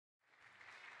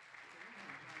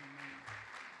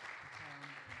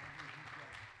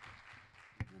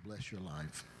bless your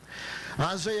life.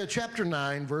 Isaiah chapter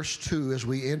 9, verse 2, as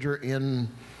we enter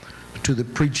into the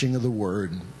preaching of the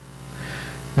Word.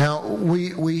 Now,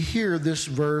 we hear this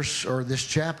verse, or this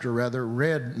chapter rather,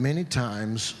 read many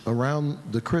times around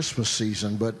the Christmas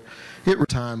season, but it's a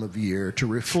time of year to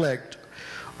reflect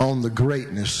on the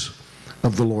greatness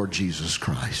of the Lord Jesus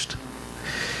Christ.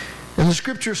 And the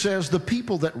scripture says, the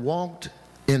people that walked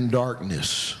in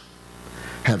darkness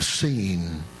have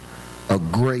seen a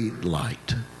great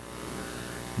light.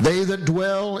 They that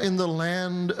dwell in the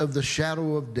land of the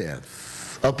shadow of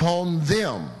death, upon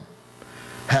them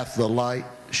hath the light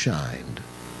shined.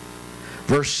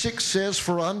 Verse 6 says,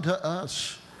 for unto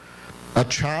us a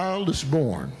child is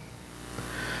born,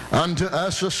 unto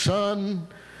us a son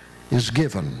is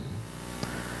given,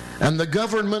 and the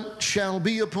government shall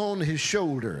be upon his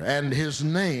shoulder, and his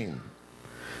name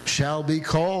shall be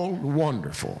called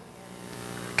Wonderful,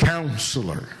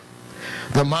 Counselor,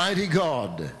 the Mighty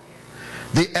God,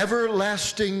 the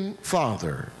Everlasting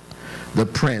Father, the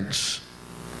Prince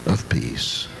of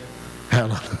Peace.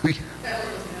 Hallelujah.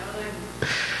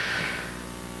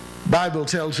 Bible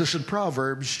tells us in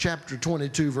Proverbs chapter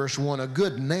 22 verse 1, a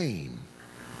good name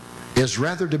is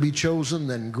rather to be chosen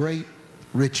than great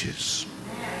riches.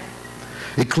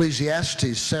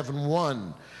 Ecclesiastes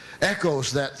 7:1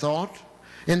 echoes that thought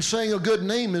in saying a good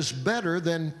name is better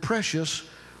than precious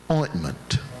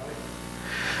ointment.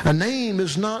 A name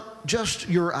is not just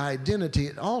your identity,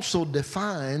 it also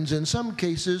defines in some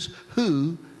cases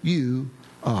who you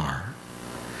are.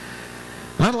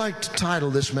 And I'd like to title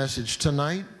this message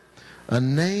tonight, A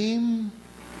Name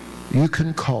You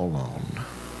Can Call On.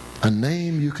 A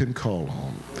name you can call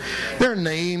on. There are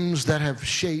names that have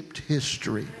shaped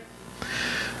history.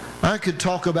 I could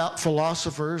talk about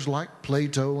philosophers like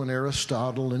Plato and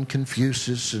Aristotle and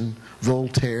Confucius and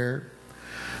Voltaire.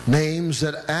 Names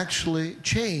that actually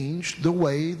changed the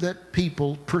way that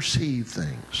people perceive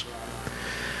things.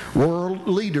 World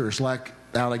leaders like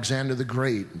Alexander the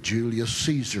Great, Julius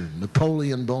Caesar,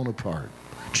 Napoleon Bonaparte,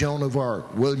 Joan of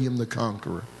Arc, William the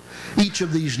Conqueror. Each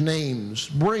of these names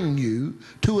bring you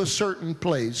to a certain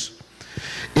place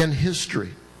in history.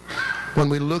 When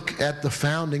we look at the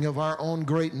founding of our own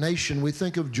great nation, we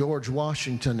think of George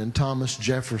Washington and Thomas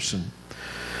Jefferson,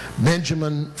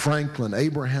 Benjamin Franklin,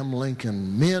 Abraham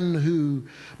Lincoln, men who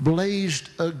blazed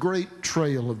a great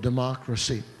trail of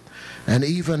democracy. And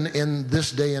even in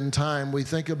this day and time, we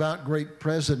think about great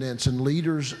presidents and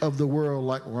leaders of the world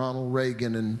like Ronald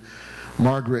Reagan and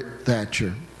Margaret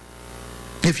Thatcher.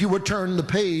 If you would turn the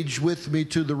page with me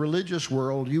to the religious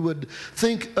world, you would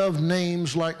think of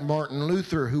names like Martin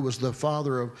Luther, who was the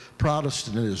father of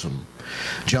Protestantism,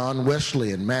 John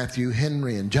Wesley and Matthew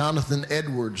Henry and Jonathan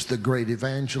Edwards, the great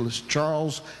evangelist,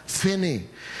 Charles Finney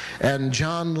and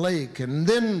John Lake, and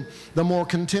then the more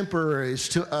contemporaries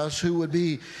to us who would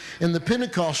be in the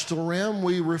Pentecostal realm.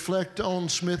 We reflect on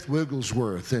Smith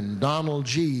Wigglesworth and Donald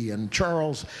G. and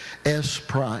Charles S.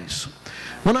 Price.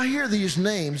 When I hear these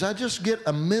names, I just get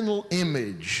a mental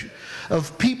image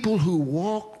of people who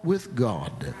walk with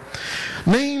God.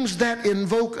 Names that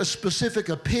invoke a specific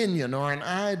opinion or an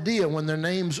idea when their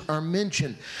names are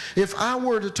mentioned. If I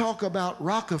were to talk about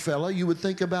Rockefeller, you would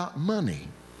think about money.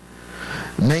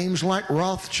 Names like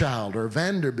Rothschild or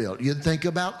Vanderbilt, you'd think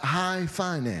about high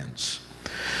finance.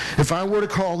 If I were to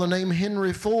call the name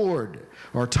Henry Ford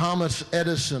or Thomas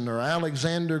Edison or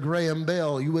Alexander Graham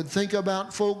Bell, you would think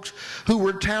about folks who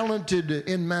were talented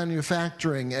in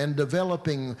manufacturing and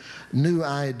developing new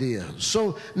ideas.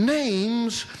 So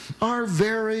names are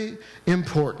very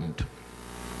important.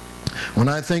 When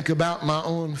I think about my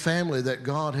own family that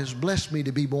God has blessed me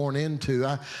to be born into,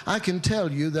 I can tell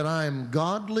you that I am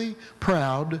godly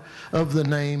proud of the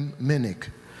name Mnick.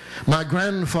 My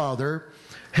grandfather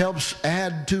helps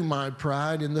add to my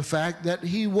pride in the fact that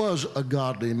he was a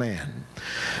godly man.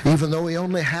 Even though he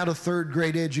only had a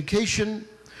third-grade education,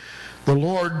 the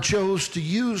Lord chose to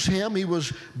use him. He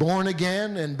was born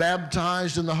again and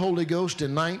baptized in the Holy Ghost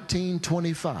in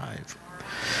 1925.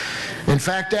 In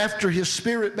fact, after his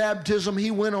spirit baptism,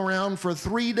 he went around for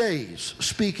 3 days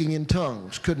speaking in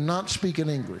tongues, could not speak in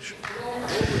English.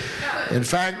 In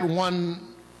fact, one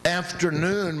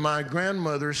afternoon, my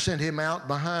grandmother sent him out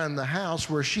behind the house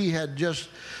where she had just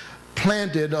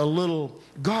planted a little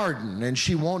garden, and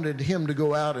she wanted him to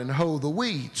go out and hoe the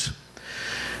weeds.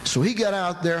 So he got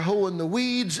out there hoeing the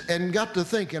weeds and got to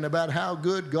thinking about how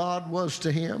good God was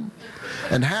to him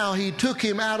and how he took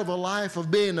him out of a life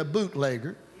of being a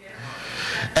bootlegger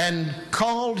and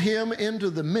called him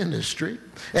into the ministry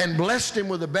and blessed him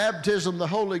with the baptism of the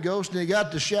Holy Ghost, and he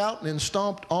got to shouting and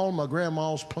stomped all my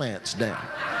grandma's plants down.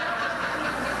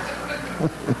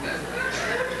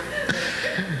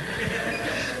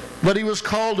 But he was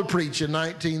called to preach in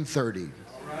 1930.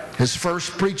 His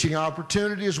first preaching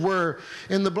opportunities were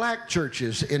in the black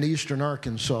churches in eastern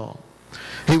Arkansas.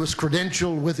 He was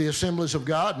credentialed with the Assemblies of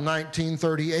God in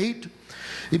 1938.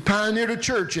 He pioneered a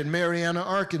church in Marianna,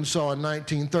 Arkansas in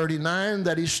 1939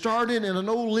 that he started in an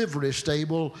old livery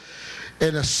stable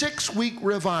in a 6-week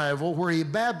revival where he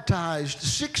baptized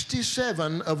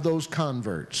 67 of those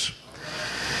converts.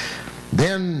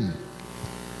 Then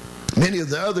many of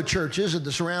the other churches in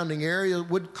the surrounding area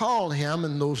would call him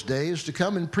in those days to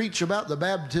come and preach about the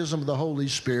baptism of the Holy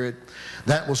Spirit.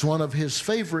 That was one of his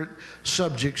favorite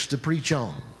subjects to preach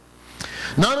on.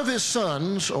 None of his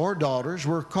sons or daughters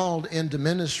were called into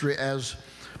ministry as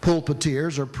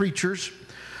pulpiteers or preachers,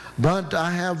 but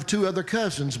I have 2 other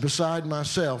cousins beside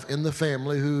myself in the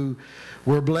family who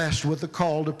were blessed with the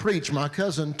call to preach. My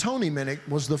cousin Johnny Minick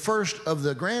was the first of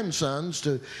the grandsons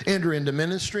to enter into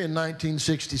ministry in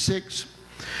 1966.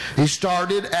 He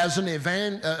started as an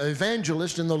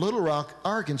evangelist in the Little Rock,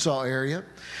 Arkansas area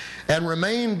and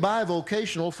remained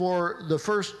bivocational for the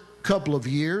first couple of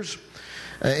years.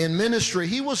 In ministry,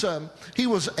 he was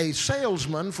a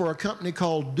salesman for a company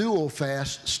called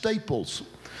Duofast Staples.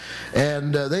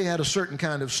 And they had a certain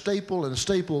kind of staple and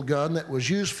staple gun that was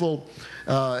useful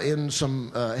in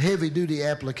some heavy-duty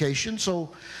applications.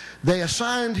 So they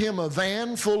assigned him a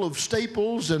van full of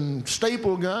staples and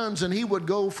staple guns, and he would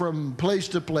go from place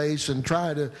to place and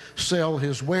try to sell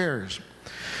his wares.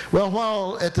 Well,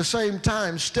 while at the same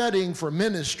time studying for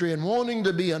ministry and wanting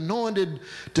to be anointed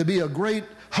to be a great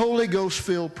Holy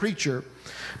Ghost-filled preacher,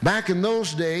 back in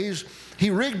those days, he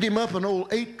rigged him up an old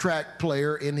 8-track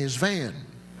player in his van.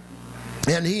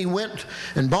 And he went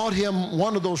and bought him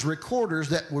one of those recorders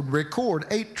that would record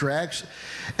 8 tracks,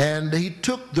 and he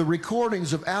took the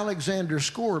recordings of Alexander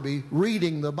Scourby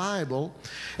reading the Bible,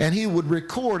 and he would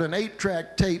record an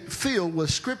 8-track tape filled with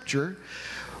Scripture.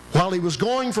 While he was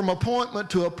going from appointment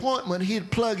to appointment,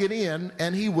 he'd plug it in,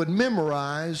 and he would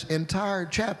memorize entire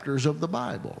chapters of the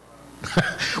Bible.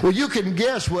 Well, you can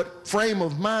guess what frame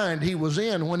of mind he was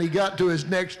in when he got to his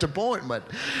next appointment.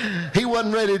 He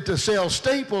wasn't ready to sell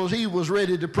staples. He was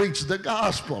ready to preach the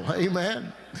gospel.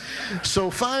 Amen. So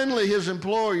finally his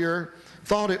employer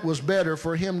thought it was better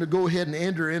for him to go ahead and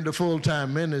enter into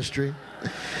full-time ministry.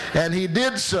 And he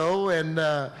did so, and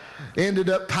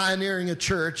ended up pioneering a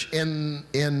church in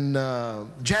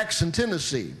Jackson,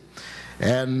 Tennessee.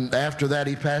 And after that,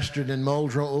 he pastored in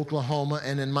Muldrow, Oklahoma,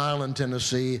 and in Milan,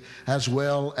 Tennessee, as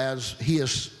well as he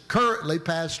is currently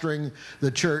pastoring the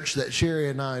church that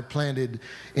Sherry and I planted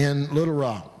in Little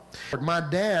Rock. My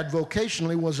dad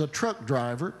vocationally was a truck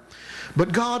driver,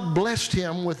 but God blessed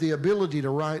him with the ability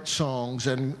to write songs,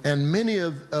 and many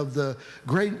of the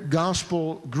great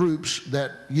gospel groups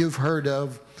that you've heard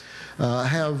of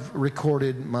have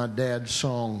recorded my dad's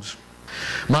songs.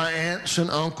 My aunts and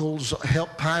uncles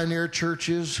helped pioneer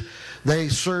churches. They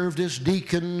served as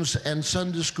deacons and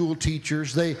Sunday school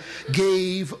teachers. They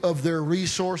gave of their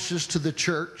resources to the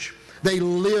church. They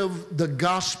lived the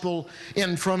gospel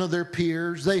in front of their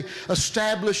peers. They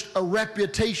established a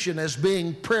reputation as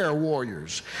being prayer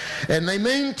warriors. And they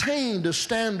maintained a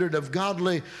standard of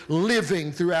godly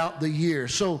living throughout the year.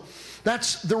 So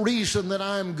that's the reason that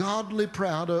I'm godly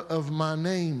proud of my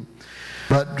name.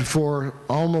 But for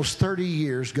almost 30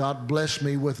 years, God blessed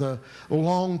me with a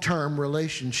long-term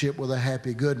relationship with the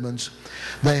Happy Goodmans.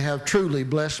 They have truly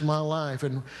blessed my life.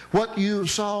 And what you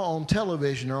saw on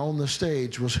television or on the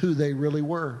stage was who they really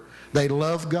were. They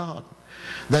loved God.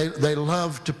 They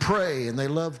loved to pray, and they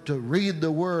loved to read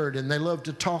the Word, and they loved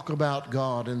to talk about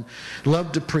God, and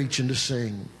loved to preach and to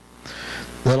sing.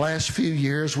 The last few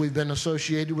years we've been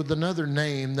associated with another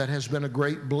name that has been a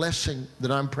great blessing that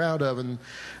I'm proud of, and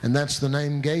that's the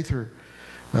name Gaither.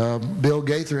 Bill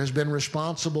Gaither has been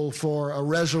responsible for a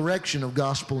resurrection of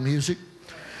gospel music,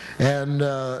 and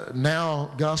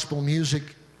now gospel music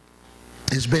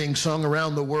is being sung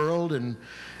around the world, and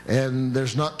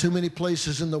there's not too many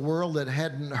places in the world that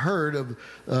hadn't heard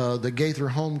of the Gaither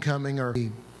Homecoming. Or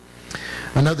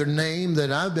another name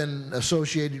that I've been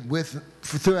associated with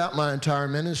throughout my entire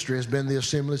ministry has been the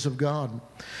Assemblies of God,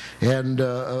 and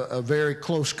a very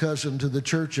close cousin to the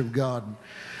Church of God.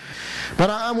 But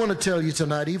I want to tell you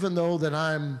tonight, even though that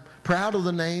I'm proud of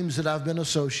the names that I've been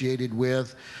associated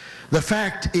with, the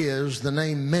fact is the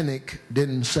name Mnick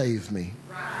didn't save me.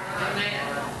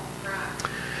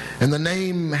 And the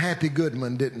name Happy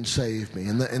Goodman didn't save me.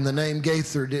 And the name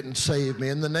Gaither didn't save me.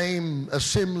 And the name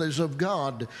Assemblies of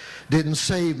God didn't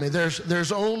save me.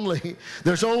 There's only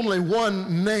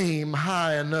one name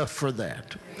high enough for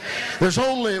that. There's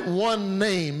only one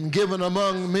name given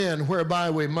among men whereby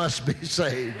we must be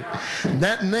saved.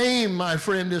 That name, my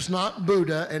friend, is not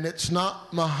Buddha, and it's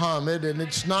not Muhammad, and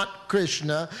it's not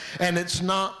Krishna, and it's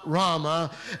not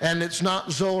Rama, and it's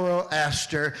not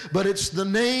Zoroaster, but it's the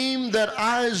name that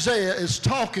Isaiah is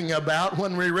talking about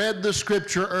when we read the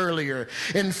scripture earlier.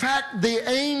 In fact, the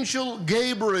angel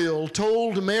Gabriel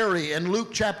told Mary in Luke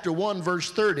chapter 1 verse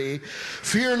 30,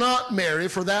 "Fear not, Mary,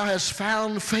 for thou hast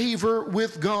found favor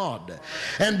with God.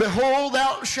 And behold,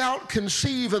 thou shalt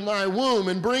conceive in thy womb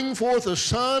and bring forth a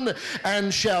son,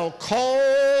 and shall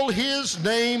call his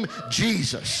name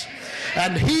Jesus.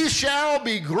 And he shall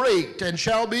be great, and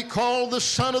shall be called the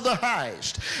Son of the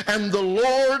Highest. And the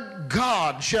Lord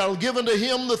God shall give unto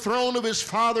him the throne of his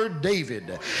father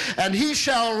David. And he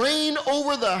shall reign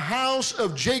over the house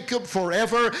of Jacob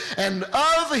forever, and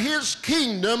of his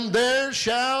kingdom there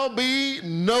shall be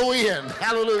no end."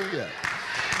 Hallelujah.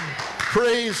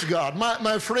 Praise God.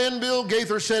 My friend Bill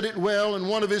Gaither said it well in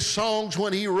one of his songs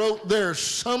when he wrote, "There's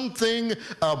something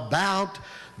about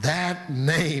that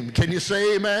name." Can you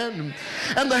say amen?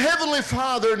 And the Heavenly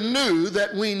Father knew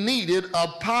that we needed a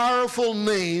powerful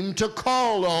name to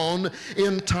call on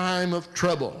in time of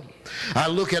trouble. I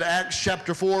look at Acts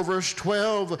chapter 4 verse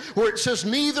 12 where it says,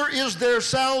 "Neither is there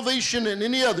salvation in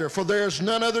any other, for there is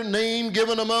none other name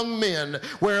given among men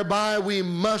whereby we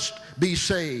must be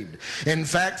saved." In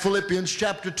fact, Philippians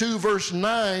chapter 2 verse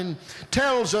 9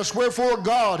 tells us, "Wherefore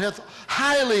God hath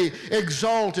highly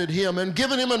exalted him and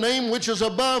given him a name which is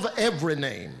above every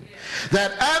name,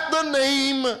 that at the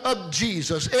name of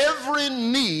Jesus every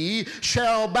knee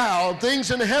shall bow,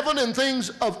 things in heaven and things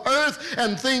of earth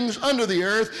and things under the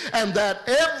earth, and that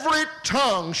every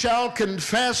tongue shall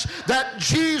confess that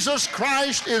Jesus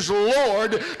Christ is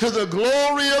Lord, to the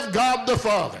glory of God the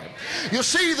Father." You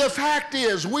see, the fact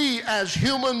is, we as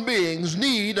human beings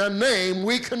need a name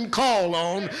we can call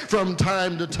on from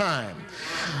time to time.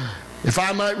 If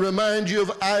I might remind you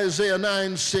of Isaiah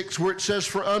 9:6, where it says,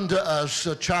 "For unto us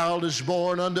a child is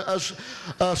born, unto us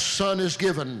a son is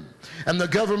given, and the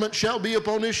government shall be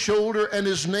upon his shoulder, and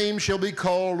his name shall be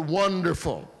called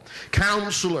Wonderful,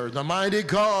 Counselor, the Mighty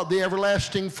God, the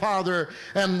Everlasting Father,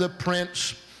 and the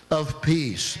Prince of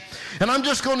Peace." And I'm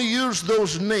just going to use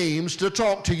those names to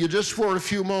talk to you just for a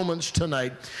few moments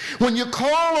tonight. When you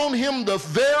call on him the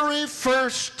very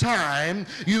first time,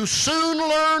 you soon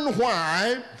learn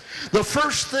why the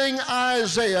first thing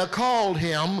Isaiah called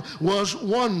him was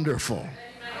Wonderful.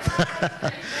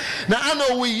 Now, I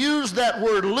know we use that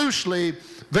word loosely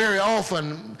very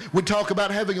often. We talk about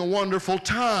having a wonderful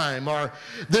time, or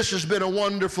this has been a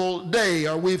wonderful day,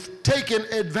 or we've taken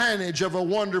advantage of a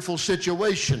wonderful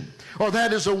situation, or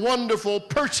that is a wonderful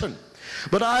person.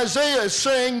 But Isaiah is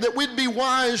saying that we'd be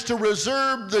wise to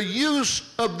reserve the use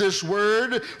of this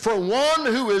word for one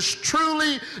who is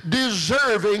truly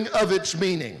deserving of its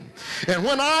meaning. And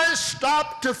when I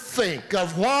stop to think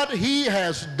of what he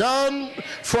has done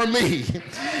for me,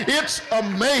 it's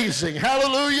amazing.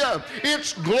 Hallelujah.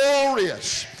 It's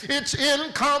glorious. It's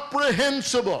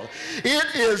incomprehensible. It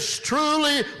is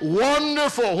truly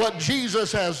wonderful what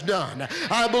Jesus has done.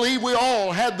 I believe we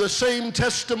all had the same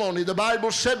testimony. The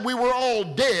Bible said we were all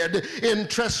dead in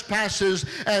trespasses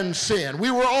and sin.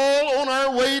 We were all on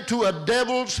our way to a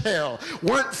devil's hell,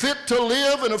 weren't fit to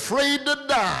live and afraid to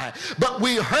die. But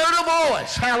we heard a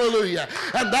voice, hallelujah,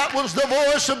 and that was the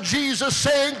voice of Jesus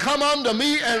saying, "Come unto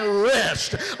me and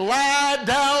rest. Lie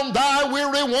down, thy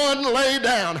weary one, lay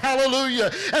down."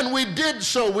 Hallelujah. And we did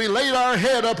so. We laid our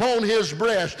head upon his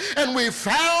breast, and we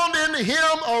found in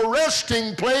him a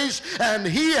resting place, and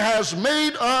he has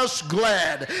made us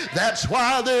glad. That's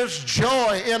why there's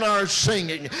joy in our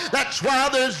singing. That's why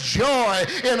there's joy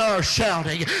in our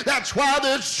shouting. That's why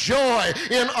there's joy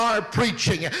in our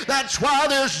preaching. That's why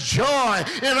there's joy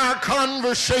in our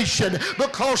conversation,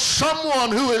 because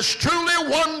someone who is truly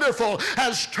wonderful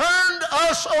has turned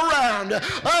us around.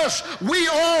 Us, we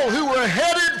all who were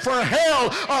headed for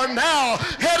hell are now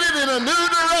headed in a new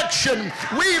direction.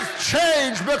 We've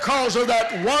changed because of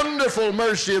that wonderful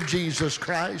mercy of Jesus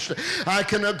Christ. I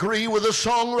can agree with a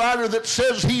songwriter that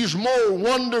says he's more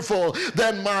wonderful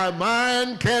than my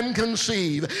mind can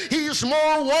conceive. He's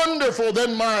more wonderful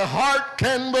than my heart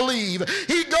can believe.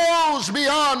 He goes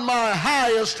beyond my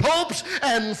highest hopes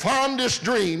and fondest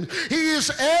dreams. He's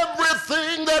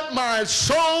everything that my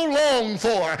soul longed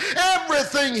for,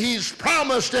 everything he's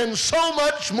promised and so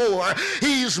much more. He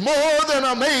He's more than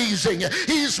amazing.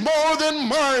 He's more than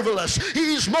marvelous.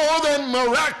 He's more than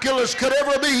miraculous could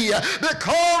ever be,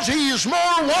 because He's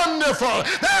more wonderful.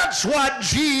 That's what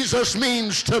Jesus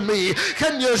means to me.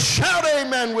 Can you shout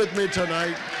amen with me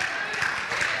tonight?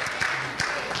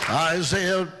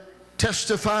 Isaiah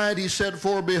testified, he said,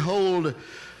 "For behold,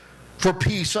 for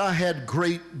peace I had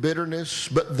great bitterness,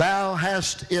 but thou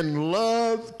hast in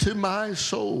love to my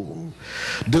soul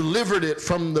delivered it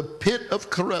from the pit of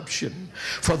corruption.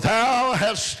 For thou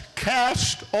hast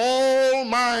cast all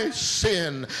my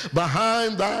sin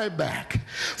behind thy back.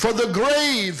 For the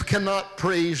grave cannot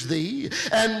praise thee,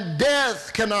 and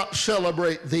death cannot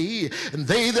celebrate thee. And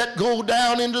they that go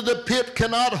down into the pit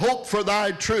cannot hope for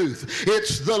thy truth."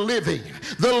 It's the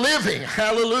living,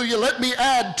 hallelujah. Let me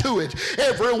add to it.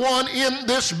 Everyone in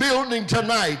this building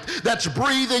tonight that's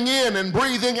breathing in and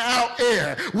breathing out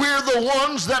air, we're the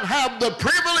ones that have the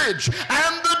privilege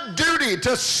and the duty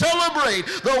to celebrate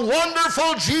the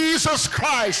wonderful Jesus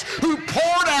Christ, who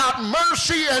poured out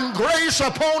mercy and grace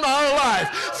upon our life.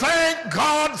 Thank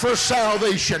God for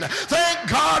salvation. Thank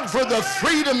God for the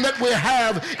freedom that we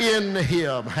have in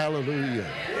Him.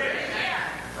 Hallelujah.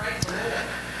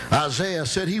 Isaiah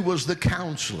said he was the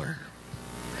counselor.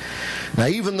 Now,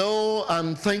 even though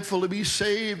I'm thankful to be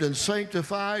saved and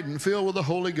sanctified and filled with the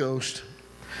Holy Ghost,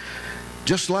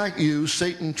 just like you,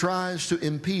 Satan tries to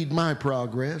impede my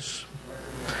progress.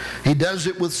 He does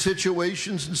it with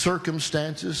situations and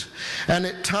circumstances, and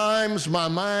at times my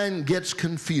mind gets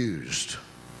confused.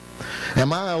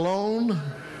 Am I alone?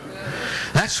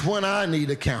 That's when I need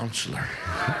a counselor.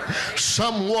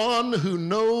 Someone who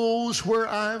knows where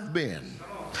I've been.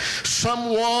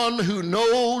 Someone who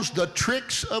knows the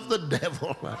tricks of the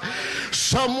devil.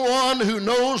 Someone who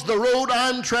knows the road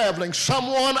I'm traveling.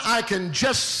 Someone I can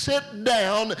just sit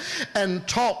down and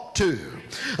talk to.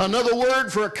 Another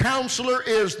word for a counselor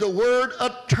is the word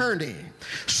attorney.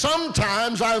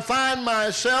 Sometimes I find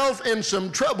myself in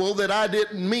some trouble that I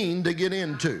didn't mean to get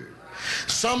into.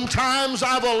 Sometimes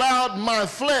I've allowed my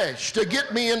flesh to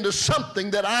get me into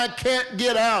something that I can't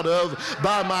get out of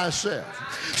by myself.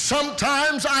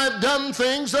 Sometimes I've done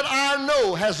things that I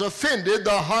know has offended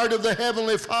the heart of the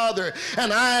Heavenly Father,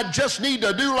 and I just need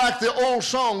to do like the old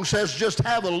song says, just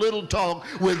have a little talk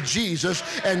with Jesus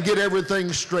and get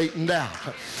everything straightened out.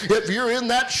 If you're in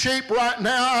that shape right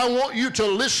now, I want you to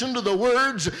listen to the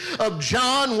words of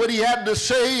John, what he had to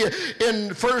say in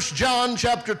 1 John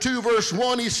chapter 2 verse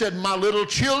 1. He said, "My little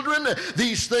children,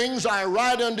 these things I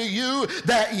write unto you,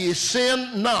 that ye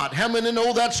sin not." How many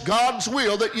know that's God's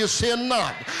will, that you sin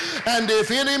not? "And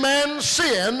if any man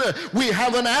sin, we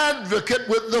have an advocate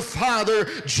with the Father,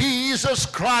 Jesus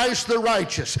Christ the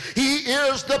righteous." He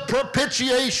is the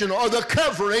propitiation, or the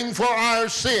covering for our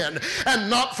sin, and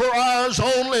not for ours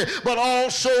only, but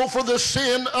also for the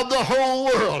sin of the whole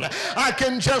world. I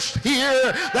can just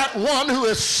hear that one who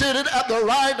is seated at the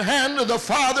right hand of the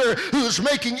Father, who's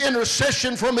making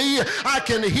intercession for me. I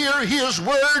can hear his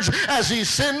words as he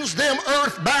sends them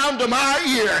earthbound to my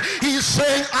ear. He's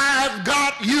saying, "I've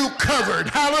got you covered."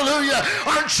 Hallelujah.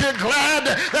 Aren't you glad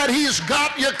that he's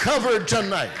got you covered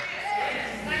tonight?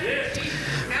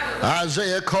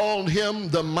 Isaiah called him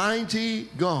the mighty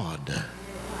God.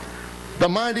 The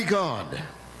mighty God.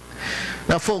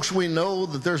 Now, folks, we know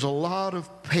that there's a lot of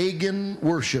pagan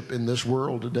worship in this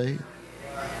world today.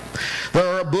 There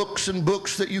are books and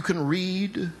books that you can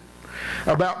read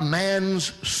about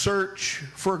man's search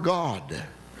for God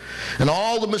and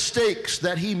all the mistakes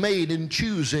that he made in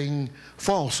choosing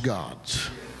false gods.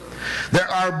 There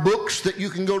are books that you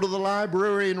can go to the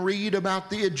library and read about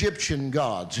the Egyptian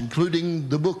gods, including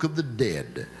the Book of the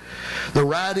Dead, the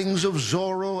writings of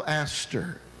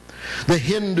Zoroaster, the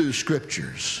Hindu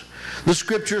scriptures, the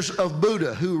scriptures of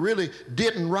Buddha, who really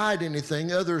didn't write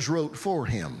anything, others wrote for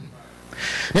him.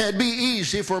 Now, it'd be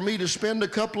easy for me to spend a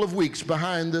couple of weeks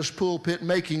behind this pulpit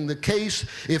making the case,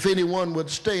 if anyone would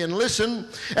stay and listen,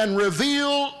 and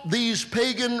reveal these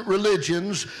pagan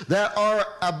religions that are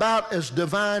about as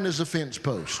divine as a fence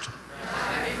post.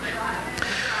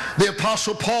 The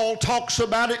Apostle Paul talks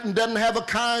about it and doesn't have a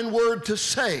kind word to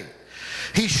say.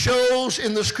 He shows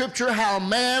in the scripture how a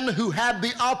man who had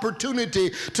the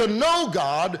opportunity to know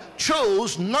God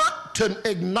chose not to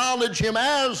acknowledge him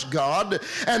as God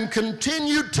and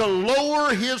continued to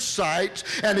lower his sights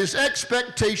and his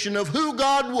expectation of who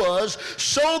God was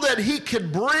so that he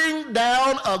could bring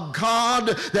down a God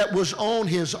that was on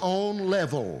his own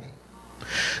level.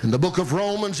 In the book of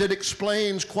Romans, it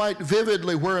explains quite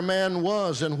vividly where a man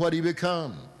was and what he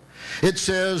became. It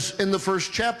says in the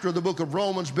first chapter of the book of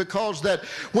Romans, because that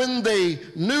when they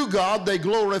knew God, they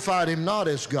glorified him not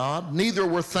as God, neither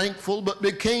were thankful, but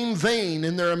became vain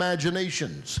in their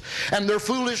imaginations. And their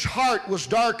foolish heart was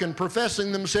darkened,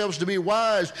 professing themselves to be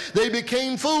wise. They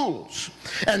became fools,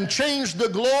 and changed the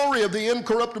glory of the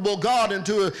incorruptible God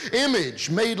into an image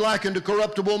made like unto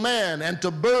corruptible man, and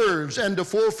to birds, and to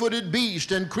four-footed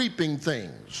beasts, and creeping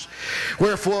things.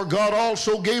 Wherefore God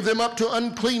also gave them up to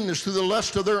uncleanness through the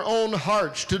lust of their own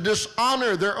hearts, to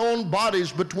dishonor their own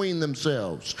bodies between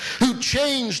themselves, who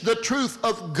changed the truth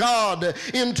of God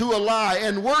into a lie,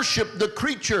 and worshiped the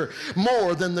creature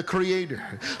more than the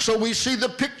Creator. So we see the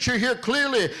picture here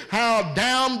clearly, how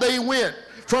down they went,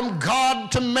 from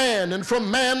God to man, and from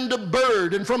man to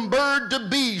bird, and from bird to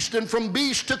beast, and from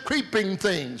beast to creeping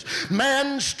things.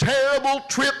 Man's terrible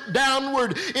trip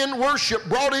downward in worship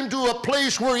brought him to a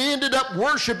place where he ended up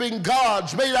worshiping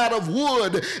gods made out of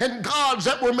wood, and gods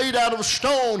that were made out of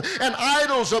stone, and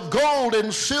idols of gold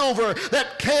and silver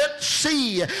that can't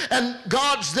see, and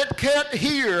gods that can't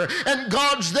hear, and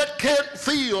gods that can't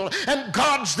feel, and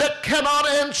gods that cannot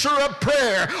answer a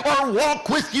prayer, or walk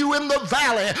with you in the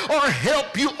valley, or help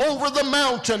you over the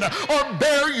mountain, or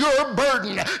bear your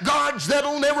burden. Gods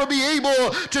that'll never be able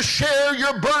to share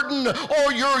your burden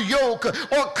or your yoke,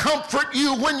 or comfort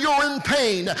you when you're in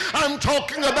pain. I'm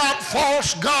talking about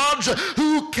false gods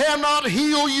who cannot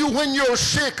heal you when you're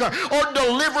sick, or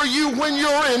deliver you when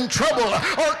you're in trouble,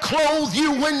 or clothe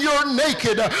you when you're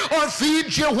naked, or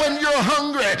feed you when you're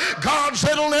hungry. Gods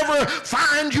that'll never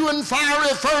find you in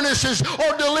fiery furnaces,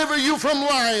 or deliver you from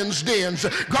lions' dens.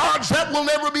 Gods that will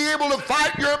never be able to fight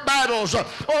your battles,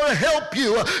 or help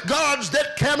you. Gods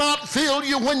that cannot fill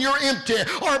you when you're empty,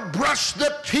 or brush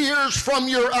the tears from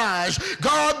your eyes.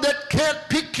 God that can't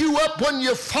pick you up when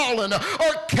you've fallen,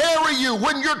 or carry you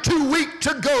when you're too weak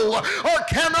to go, or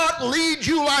cannot lead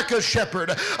you like a shepherd.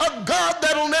 A God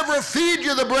that'll never feed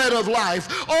you the bread of life,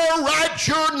 or write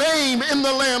your name in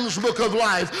the Lamb's book of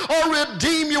life, or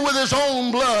redeem you with his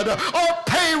own blood, or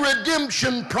pay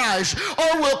redemption price,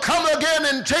 or will come again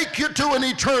and take you to an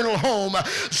eternal home.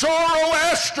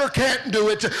 Zoroaster can't do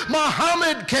it.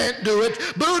 Muhammad can't do it.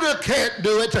 Buddha can't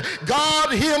do it.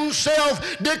 God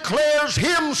himself declares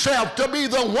himself to be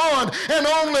the one and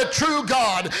only true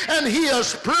God, and he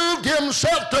has proved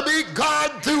himself to be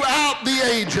God throughout the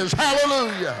ages.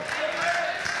 Hallelujah.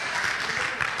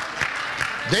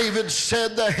 David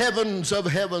said, the heavens of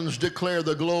heavens declare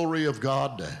the glory of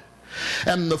God,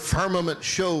 and the firmament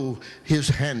show his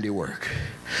handiwork.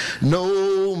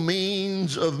 No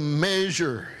means of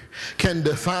measure can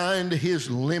define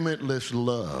his limitless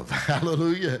love.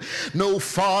 Hallelujah. No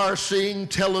far-seeing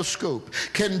telescope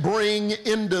can bring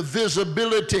into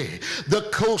visibility the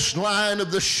coastline of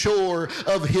the shore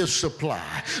of his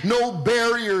supply. No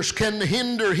barriers can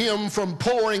hinder him from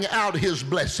pouring out his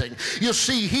blessing. You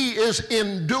see, he is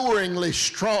enduringly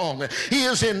strong. He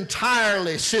is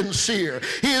entirely sincere.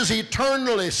 He is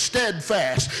eternally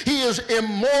steadfast. He is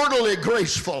immortally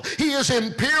graceful. He is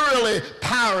imperially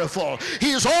powerful.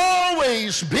 He is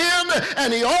always been,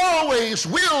 and he always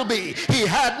will be. He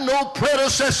had no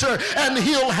predecessor, and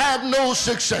he'll have no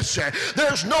successor.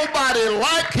 There's nobody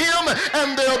like him,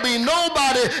 and there'll be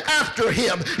nobody after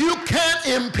him. You can't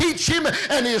impeach him,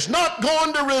 and he's not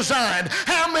going to resign.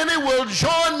 How many will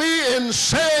join me in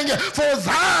saying, for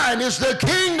thine is the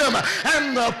kingdom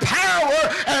and the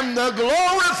power and the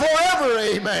glory forever?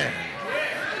 Amen.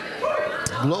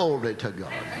 Glory to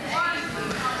God.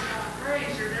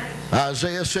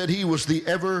 Isaiah said he was the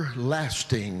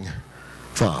everlasting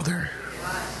Father.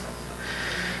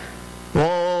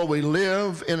 Oh, we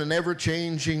live in an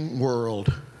ever-changing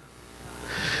world.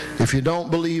 If you don't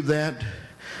believe that,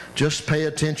 just pay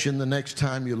attention the next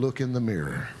time you look in the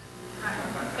mirror.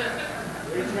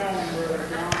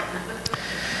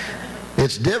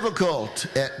 It's difficult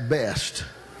at best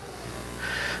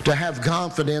to have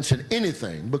confidence in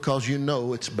anything because you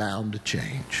know it's bound to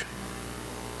change.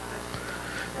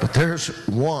 But there's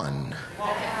one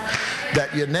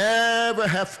that you never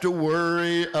have to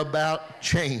worry about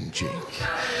changing.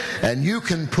 And you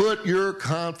can put your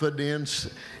confidence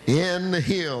in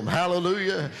him.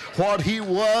 Hallelujah. What he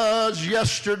was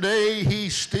yesterday, he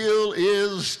still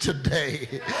is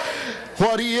today.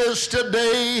 What he is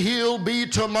today, he'll be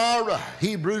tomorrow.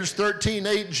 Hebrews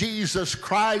 13:8, Jesus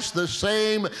Christ the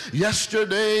same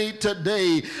yesterday,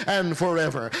 today, and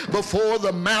forever. Before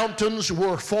the mountains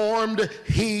were formed,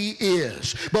 he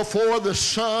is. Before the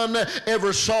sun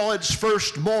ever saw its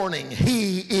first morning,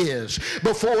 he is.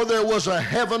 Before there was a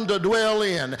heaven to dwell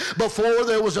in, before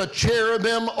there was a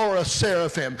cherubim or a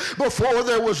seraphim, before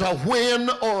there was a when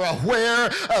or a where,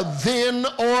 a then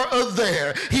or a there,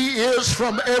 there. He is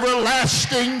from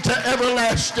everlasting to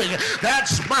everlasting.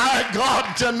 That's my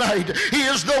God tonight. He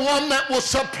is the one that will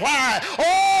supply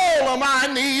all of my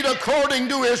need according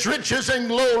to his riches and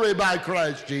glory by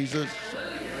Christ Jesus.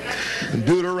 In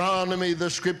Deuteronomy, the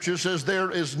scripture says,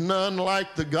 there is none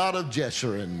like the God of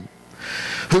Jeshurun,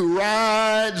 who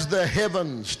rides the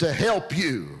heavens to help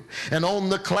you, and on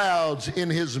the clouds in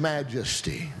his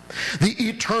majesty. The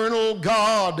eternal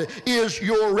God is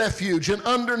your refuge, and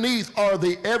underneath are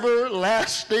the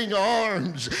everlasting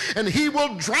arms. And he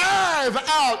will drive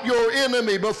out your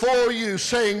enemy before you,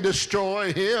 saying,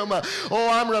 destroy him. Oh,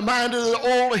 I'm reminded of the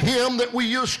old hymn that we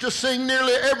used to sing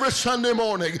nearly every Sunday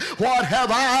morning. What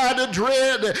have I to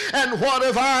dread, and what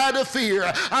have I to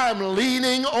fear? I'm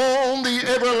leaning on the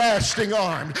everlasting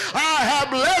arm. I have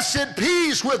blessed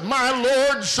peace with my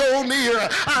Lord so near.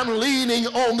 I'm leaning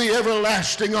on the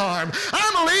everlasting arm.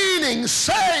 I'm leaning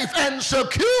safe and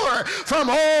secure from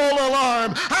all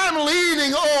alarm. I'm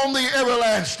leaning on the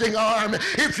everlasting arm.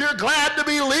 If you're glad to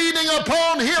be leaning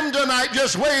upon him tonight,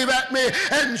 just wave at me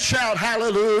and shout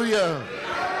hallelujah.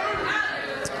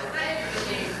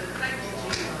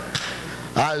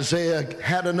 Isaiah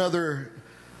had another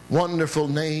wonderful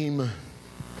name.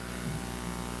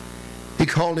 He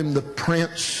called him the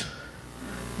Prince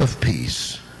of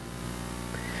Peace.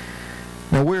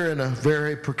 Now, we're in a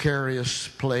very precarious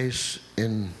place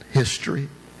in history.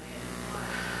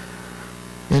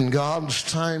 In God's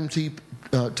timetable,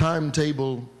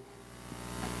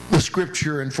 the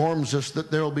scripture informs us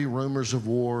that there will be rumors of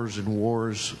wars and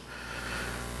wars,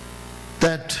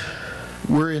 that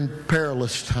we're in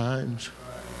perilous times.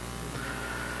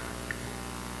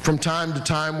 From time to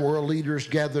time, world leaders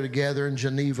gather together in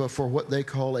Geneva for what they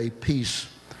call a peace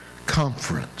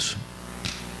conference.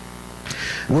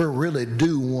 We're really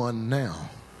due one now.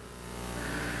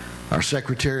 Our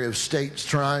Secretary of State's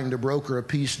trying to broker a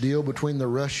peace deal between the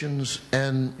Russians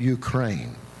and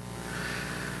Ukraine.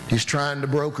 He's trying to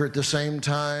broker at the same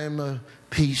time a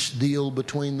peace deal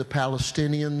between the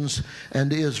Palestinians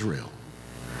and Israel.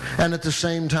 And at the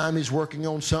same time, he's working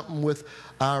on something with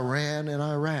Iran and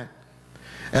Iraq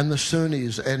and the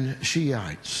Sunnis and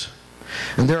Shiites.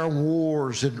 And there are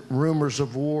wars and rumors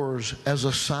of wars as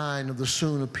a sign of the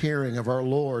soon appearing of our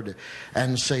Lord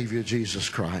and Savior Jesus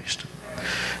Christ.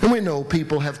 And we know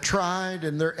people have tried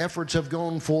and their efforts have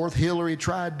gone forth. Hillary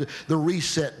tried the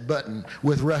reset button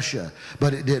with Russia,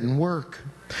 but it didn't work.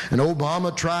 And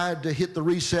Obama tried to hit the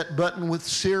reset button with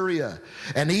Syria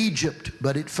and Egypt,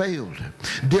 but it failed.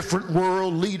 Different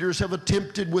world leaders have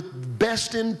attempted with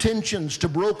best intentions to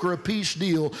broker a peace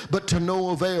deal, but to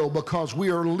no avail, because we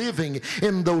are living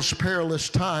in those perilous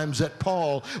times that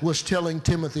Paul was telling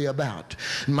Timothy about.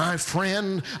 My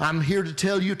friend, I'm here to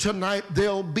tell you tonight,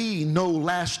 there'll be no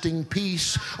lasting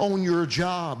peace on your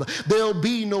job. There'll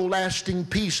be no lasting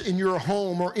peace in your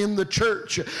home or in the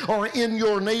church or in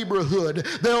your neighborhood.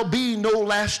 There'll be no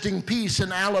lasting peace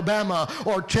in Alabama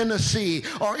or Tennessee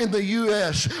or in the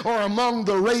U.S. or among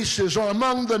the races or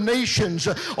among the nations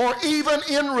or even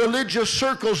in religious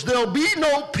circles. There'll be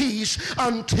no peace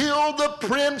until the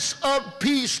Prince of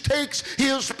Peace takes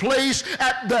his place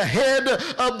at the head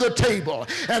of the table.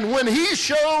 And when he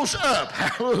shows up,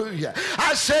 hallelujah,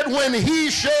 I said when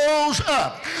he shows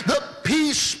up, the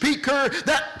peace speaker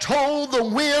that told the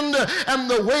wind and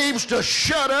the waves to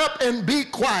shut up and be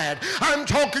quiet. I'm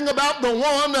talking about the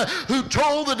one who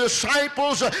told the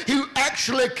disciples, who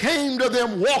actually came to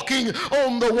them walking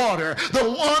on the water. The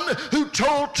one who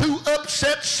told two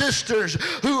upset sisters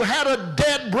who had a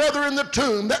dead brother in the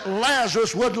tomb that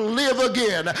Lazarus would live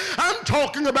again. I'm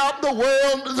talking about the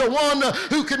one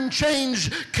who can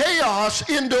change chaos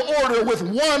into order with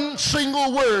one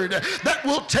single word, that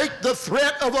will take the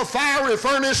threat of a fiery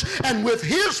furnace and with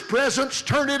his presence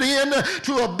turn it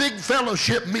into a big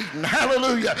fellowship meeting.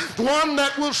 Hallelujah. One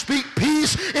that will speak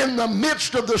peace in the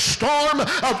midst of the storm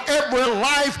of every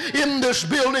life in this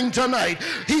building tonight.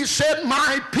 He said,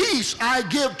 my peace I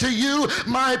give to you,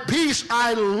 my peace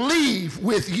I leave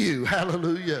with you.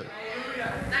 Hallelujah.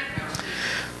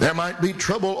 There might be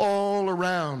trouble all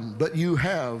around, but you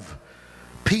have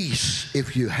peace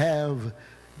if you have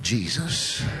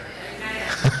Jesus.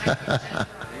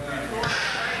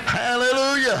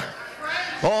 Hallelujah.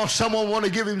 Oh, someone want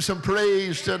to give him some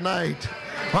praise tonight.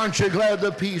 Aren't you glad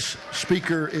the peace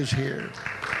speaker is here?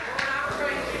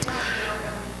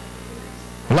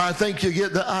 Well, I think you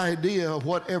get the idea of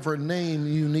whatever name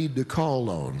you need to call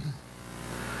on,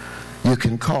 you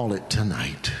can call it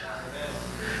tonight.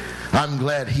 I'm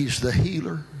glad he's the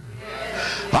healer.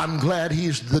 I'm glad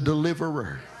he's the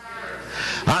deliverer.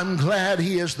 I'm glad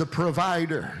he is the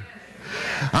provider.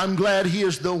 I'm glad He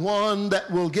is the one that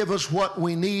will give us what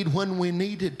we need when we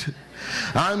need it.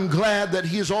 I'm glad that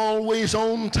He is always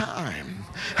on time.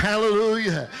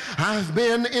 Hallelujah. I've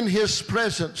been in His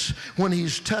presence when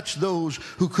He's touched those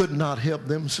who could not help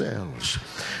themselves.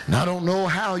 And I don't know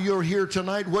how you're here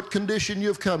tonight, what condition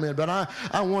you've come in, but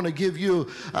I want to give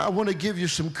you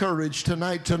some courage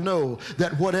tonight to know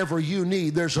that whatever you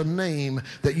need, there's a name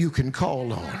that you can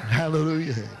call on.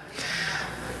 Hallelujah.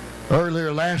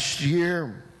 Earlier last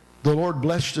year, the Lord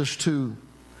blessed us to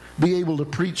be able to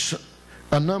preach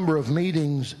a number of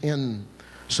meetings in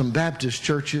some Baptist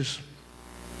churches.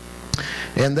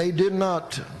 And they did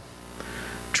not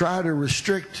try to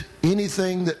restrict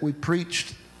anything that we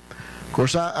preached. Of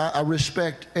course, I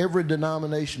respect every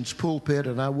denomination's pulpit,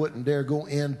 and I wouldn't dare go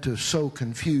in to sow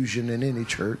confusion in any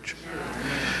church.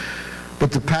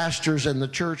 But the pastors and the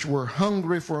church were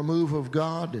hungry for a move of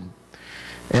God,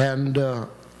 and the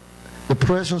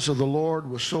presence of the Lord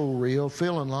was so real.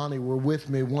 Phil and Lonnie were with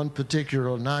me one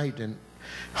particular night in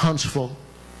Huntsville.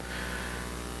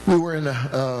 We were in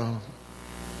a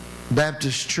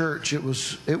Baptist church. It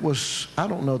was I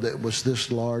don't know that it was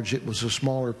this large. It was a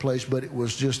smaller place, but it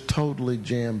was just totally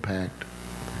jam-packed.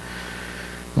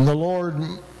 And the Lord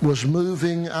was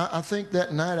moving. I think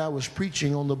that night I was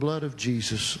preaching on the blood of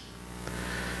Jesus.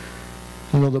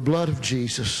 You know, the blood of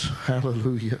Jesus.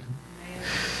 Hallelujah.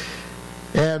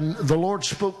 And the Lord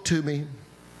spoke to me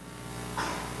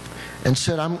and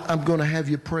said, I'm going to have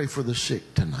you pray for the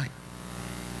sick tonight.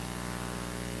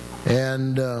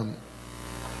 And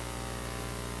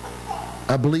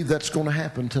I believe that's going to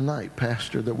happen tonight,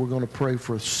 Pastor, that we're going to pray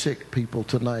for sick people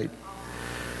tonight.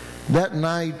 That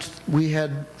night, we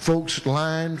had folks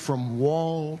lined from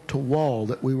wall to wall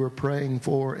that we were praying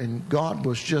for, and God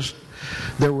was just,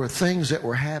 there were things that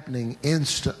were happening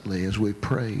instantly as we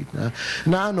prayed.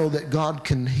 Now I know that God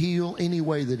can heal any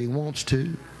way that He wants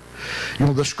to. You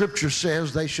know, the Scripture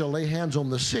says they shall lay hands on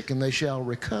the sick and they shall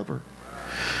recover.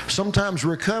 Sometimes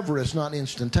recovery is not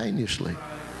instantaneously.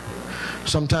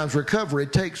 Sometimes recovery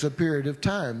takes a period of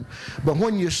time. But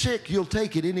when you're sick, you'll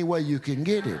take it any way you can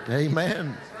get it.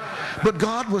 Amen. But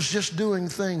God was just doing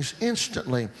things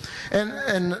instantly.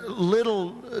 And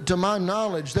little, to my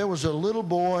knowledge, there was a little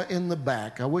boy in the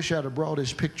back. I wish I'd have brought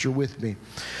his picture with me.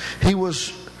 He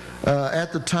was,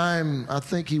 at the time, I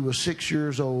think he was 6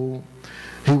 years old.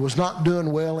 He was not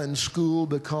doing well in school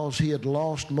because he had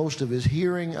lost most of his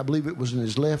hearing. I believe it was in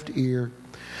his left ear.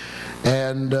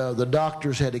 And the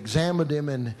doctors had examined him,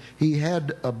 and he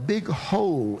had a big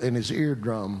hole in his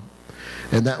eardrum.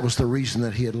 And that was the reason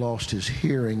that he had lost his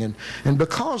hearing. And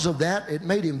because of that, it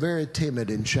made him very timid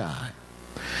and shy.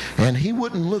 And he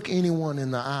wouldn't look anyone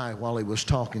in the eye while he was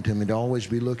talking to him. He'd always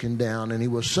be looking down. And he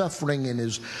was suffering in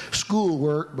his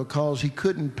schoolwork because he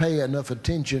couldn't pay enough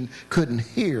attention, couldn't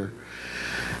hear.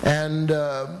 And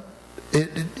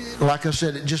like I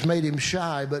said, it just made him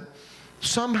shy. But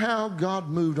somehow God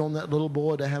moved on that little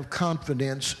boy to have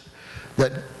confidence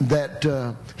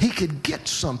that he could get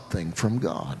something from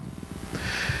God.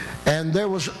 And there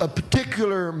was a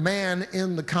particular man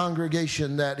in the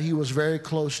congregation that he was very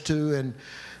close to, and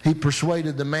he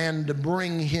persuaded the man to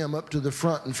bring him up to the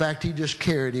front. In fact, he just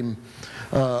carried him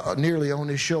nearly on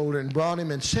his shoulder and brought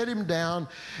him and set him down.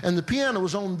 And the piano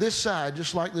was on this side,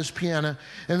 just like this piano.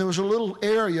 And there was a little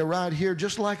area right here,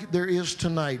 just like there is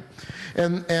tonight.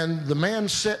 And the man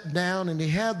sat down, and he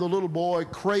had the little boy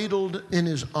cradled in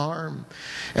his arm.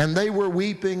 And they were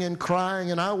weeping and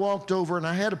crying. And I walked over, and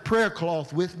I had a prayer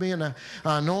cloth with me, and I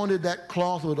anointed that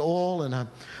cloth with oil. And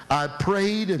I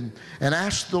prayed and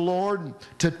asked the Lord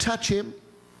to touch him.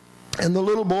 And the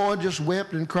little boy just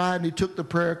wept and cried, and he took the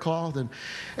prayer cloth.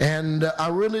 And I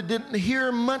really didn't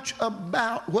hear much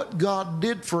about what God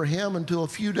did for him until a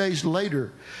few days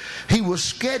later. He was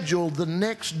scheduled the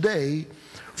next day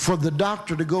for the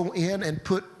doctor to go in and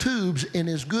put tubes in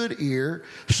his good ear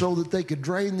so that they could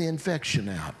drain the infection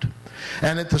out.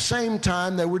 And at the same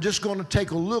time, they were just going to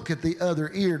take a look at the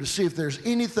other ear to see if there's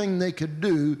anything they could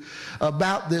do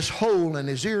about this hole in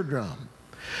his eardrum.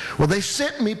 Well, they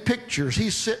sent me pictures.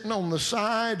 He's sitting on the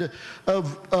side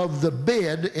of the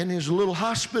bed in his little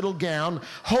hospital gown,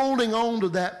 holding on to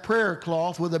that prayer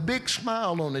cloth with a big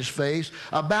smile on his face,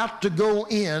 about to go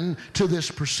in to this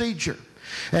procedure.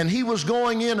 And he was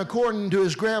going in, according to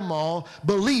his grandma,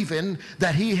 believing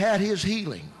that he had his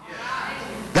healing.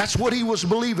 That's what he was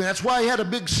believing. That's why he had a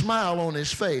big smile on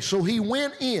his face. So he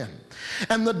went in,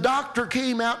 and the doctor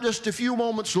came out just a few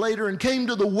moments later and came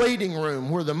to the waiting room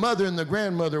where the mother and the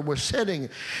grandmother were sitting.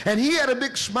 And he had a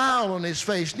big smile on his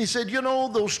face. And he said, you know,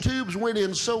 those tubes went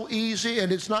in so easy,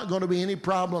 and it's not going to be any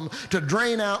problem to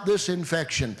drain out this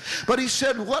infection. But he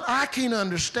said, what I can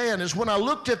understand is when I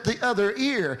looked at the other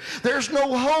ear, there's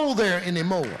no hole there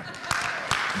anymore.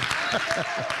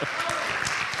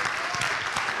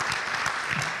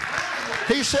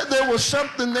 He said there was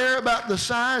something there about the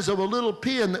size of a little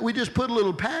pin that we just put a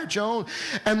little patch on,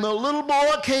 and the little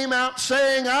boy came out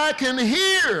saying, I can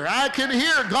hear.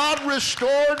 God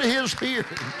restored his hearing.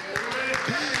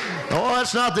 Oh,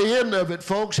 that's not the end of it,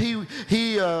 folks. He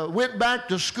went back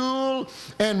to school,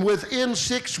 and within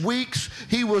 6 weeks,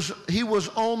 he was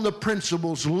on the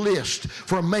principal's list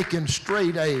for making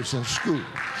straight A's in school.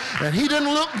 And he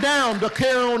didn't look down to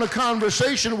carry on a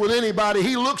conversation with anybody.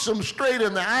 He looks them straight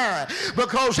in the eye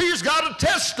because he's got a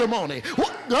testimony.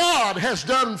 What God has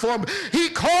done for him. He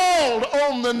called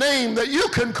on the name that you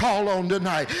can call on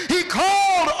tonight. He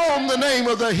called on the name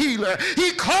of the healer.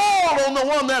 He called on the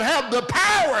one that had the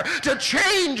power to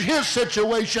change his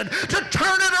situation, to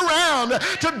turn it around,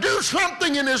 to do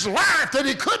something in his life that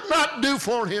he could not do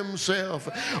for himself.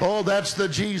 Oh, that's the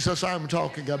Jesus I'm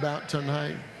talking about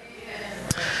tonight.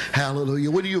 Hallelujah.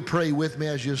 Would you pray with me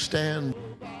as you stand?